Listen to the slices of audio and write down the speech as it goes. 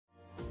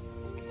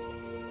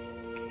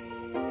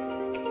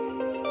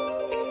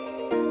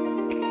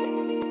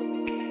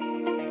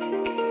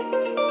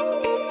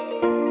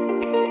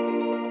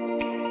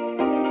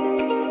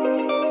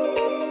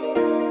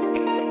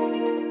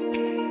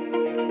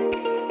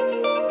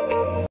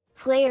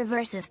Player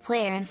versus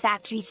player in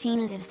factory chain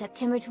as of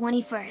September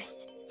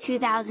 21st,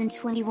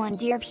 2021.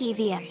 Dear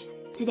PVUers,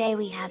 today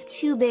we have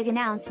two big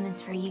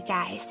announcements for you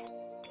guys.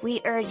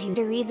 We urge you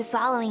to read the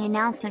following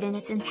announcement in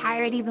its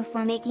entirety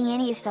before making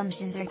any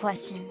assumptions or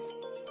questions.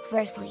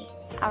 Firstly,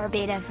 our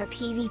beta for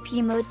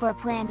PvP mode for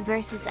Plants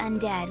vs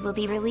Undead will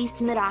be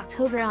released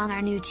mid-October on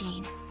our new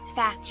chain,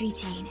 Factory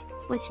Chain,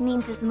 which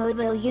means this mode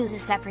will use a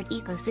separate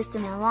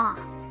ecosystem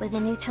along with a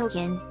new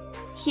token.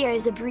 Here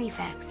is a brief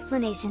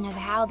explanation of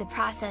how the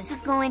process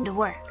is going to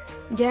work.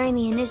 During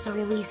the initial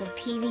release of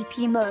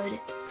PvP mode,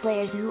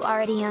 players who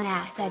already own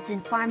assets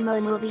in farm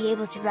mode will be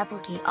able to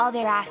replicate all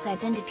their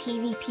assets into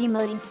PvP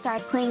mode and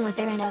start playing with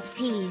their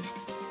NFTs.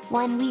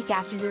 1 week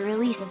after the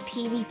release of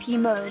PvP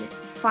mode,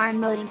 farm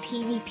mode and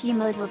PvP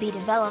mode will be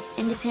developed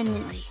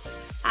independently.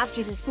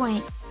 After this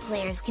point,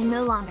 players can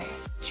no longer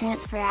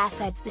transfer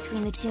assets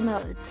between the two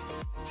modes.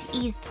 To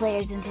ease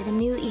players into the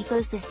new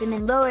ecosystem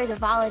and lower the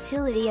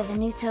volatility of the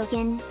new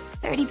token,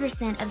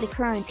 30% of the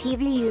current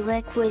PVU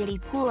liquidity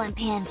pool on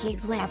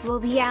Pancake's web will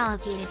be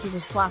allocated to the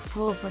swap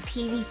pool for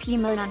PvP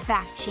mode on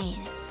Fact Chain.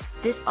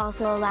 This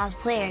also allows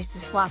players to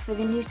swap for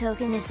the new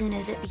token as soon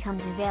as it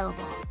becomes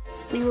available.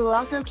 We will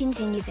also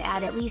continue to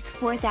add at least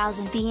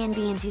 4,000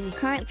 BNB into the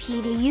current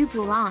PVU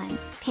pool on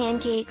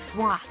Pancake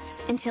Swap,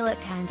 until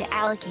it's time to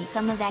allocate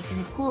some of that to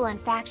the pool on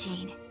Fact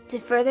Chain, to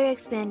further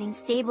expand and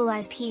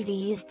stabilize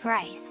PVU's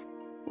price.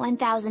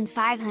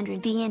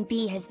 1,500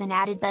 BNB has been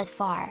added thus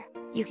far.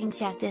 You can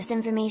check this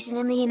information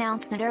in the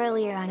announcement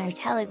earlier on our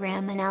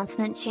Telegram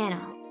announcement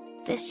channel.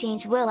 This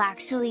change will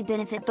actually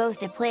benefit both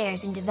the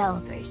players and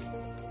developers.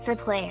 For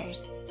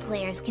players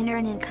can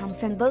earn income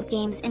from both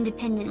games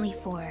independently.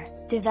 For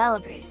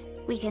developers,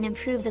 we can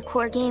improve the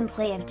core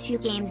gameplay of two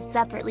games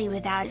separately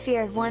without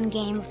fear of one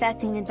game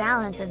affecting the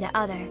balance of the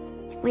other.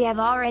 We have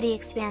already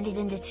expanded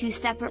into two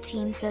separate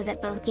teams so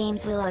that both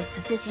games will have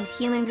sufficient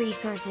human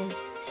resources.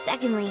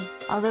 Secondly,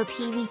 although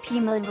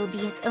PvP mode will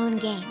be its own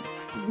game,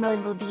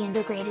 mode will be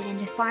integrated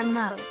into farm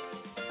mode.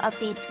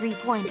 Update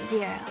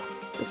 3.0,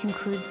 which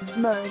includes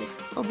mode,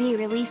 will be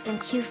released in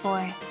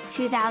Q4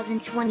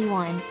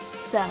 2021,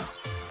 so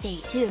stay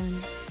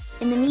tuned.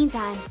 In the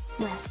meantime,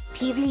 the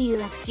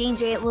PVU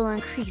exchange rate will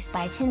increase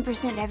by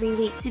 10% every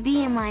week to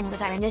be in line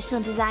with our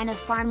initial design of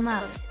farm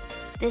mode.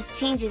 This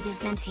changes has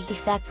been taking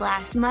effect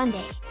last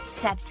Monday,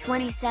 Sept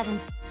 27,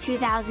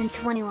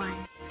 2021.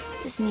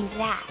 This means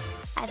that,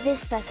 at this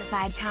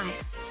specified time,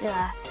 the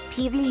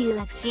PVU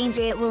exchange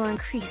rate will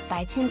increase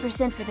by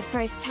 10% for the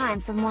first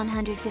time from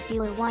 150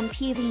 LA1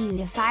 PVU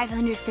to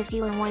 550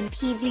 LA1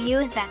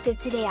 PVU effective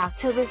today,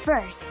 October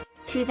 1st,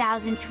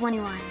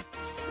 2021.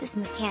 This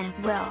mechanic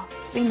will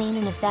remain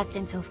in effect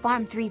until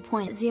Farm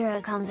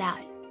 3.0 comes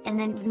out, and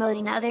then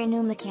promoting other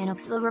new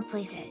mechanics will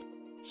replace it.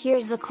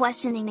 Here's the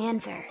question and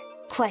answer.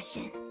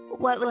 Question: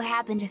 what will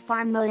happen to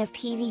farm mode if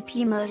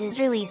PvP mode is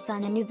released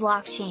on a new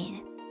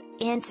blockchain?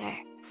 Answer: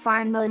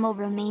 farm mode will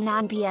remain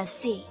on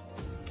BSC.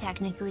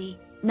 Technically,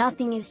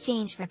 nothing has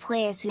changed for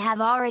players who have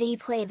already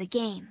played the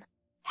game.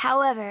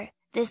 However,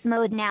 this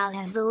mode now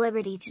has the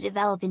liberty to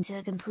develop into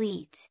a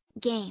complete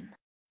game.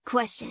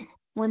 Question: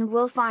 when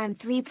will Farm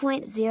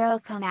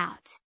 3.0 come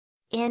out?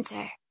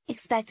 Answer: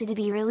 expected to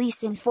be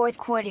released in 4th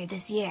quarter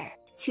this year,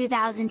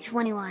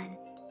 2021.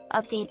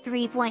 Update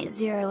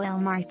 3.0 will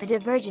mark the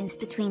divergence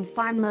between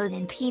farm mode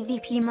and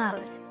PvP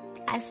mode.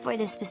 As for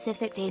the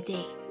specific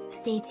date,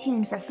 stay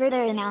tuned for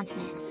further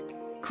announcements.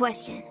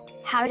 Question: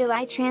 how do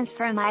I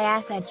transfer my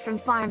assets from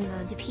farm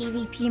mode to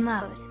PvP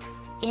mode?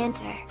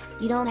 Answer: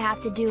 you don't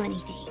have to do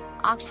anything,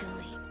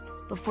 actually.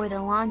 Before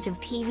the launch of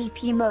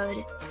PvP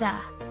mode, the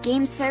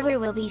game server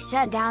will be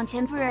shut down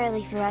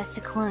temporarily for us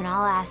to clone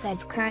all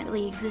assets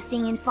currently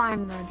existing in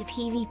farm mode to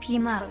PvP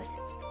mode.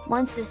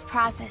 Once this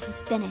process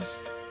is finished,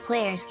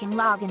 players can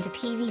log into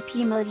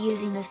PvP mode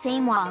using the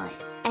same wallet,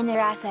 and their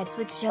assets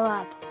would show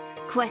up.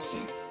 Question: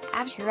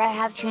 after I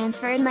have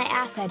transferred my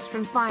assets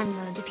from farm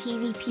mode to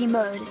PvP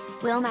mode,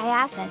 will my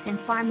assets in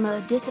farm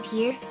mode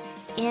disappear?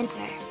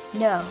 Answer: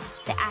 no,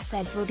 the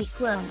assets will be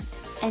cloned,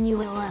 and you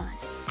will own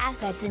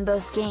assets in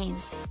both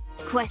games.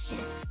 Question: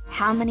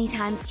 how many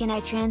times can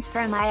I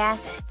transfer my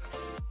assets?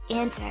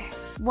 Answer: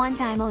 one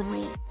time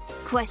only.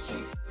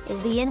 Question: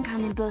 is the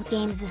income in both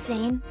games the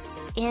same?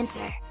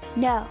 Answer: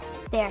 no,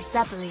 they are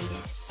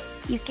separated.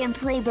 You can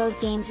play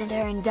both games and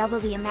earn double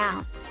the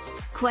amount.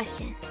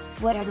 Question: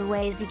 what are the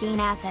ways to gain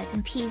assets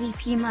in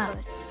PvP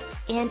mode?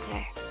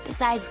 Answer: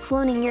 besides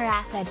cloning your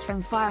assets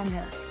from farm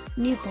mode,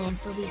 new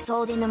plants will be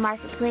sold in the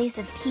marketplace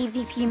of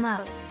PvP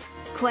mode.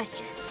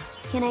 Question: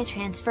 can I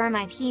transfer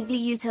my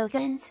PVU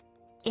tokens?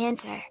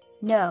 Answer: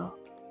 no.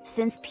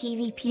 Since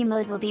PvP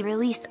mode will be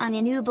released on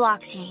a new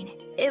blockchain,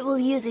 it will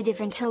use a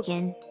different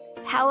token.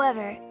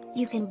 However,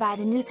 you can buy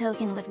the new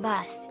token with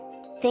Bust.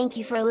 Thank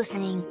you for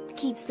listening,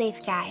 keep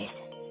safe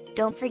guys!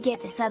 Don't forget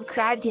to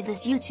subscribe to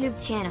this YouTube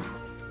channel.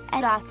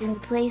 At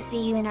austingplay,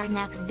 see you in our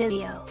next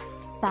video.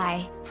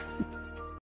 Bye!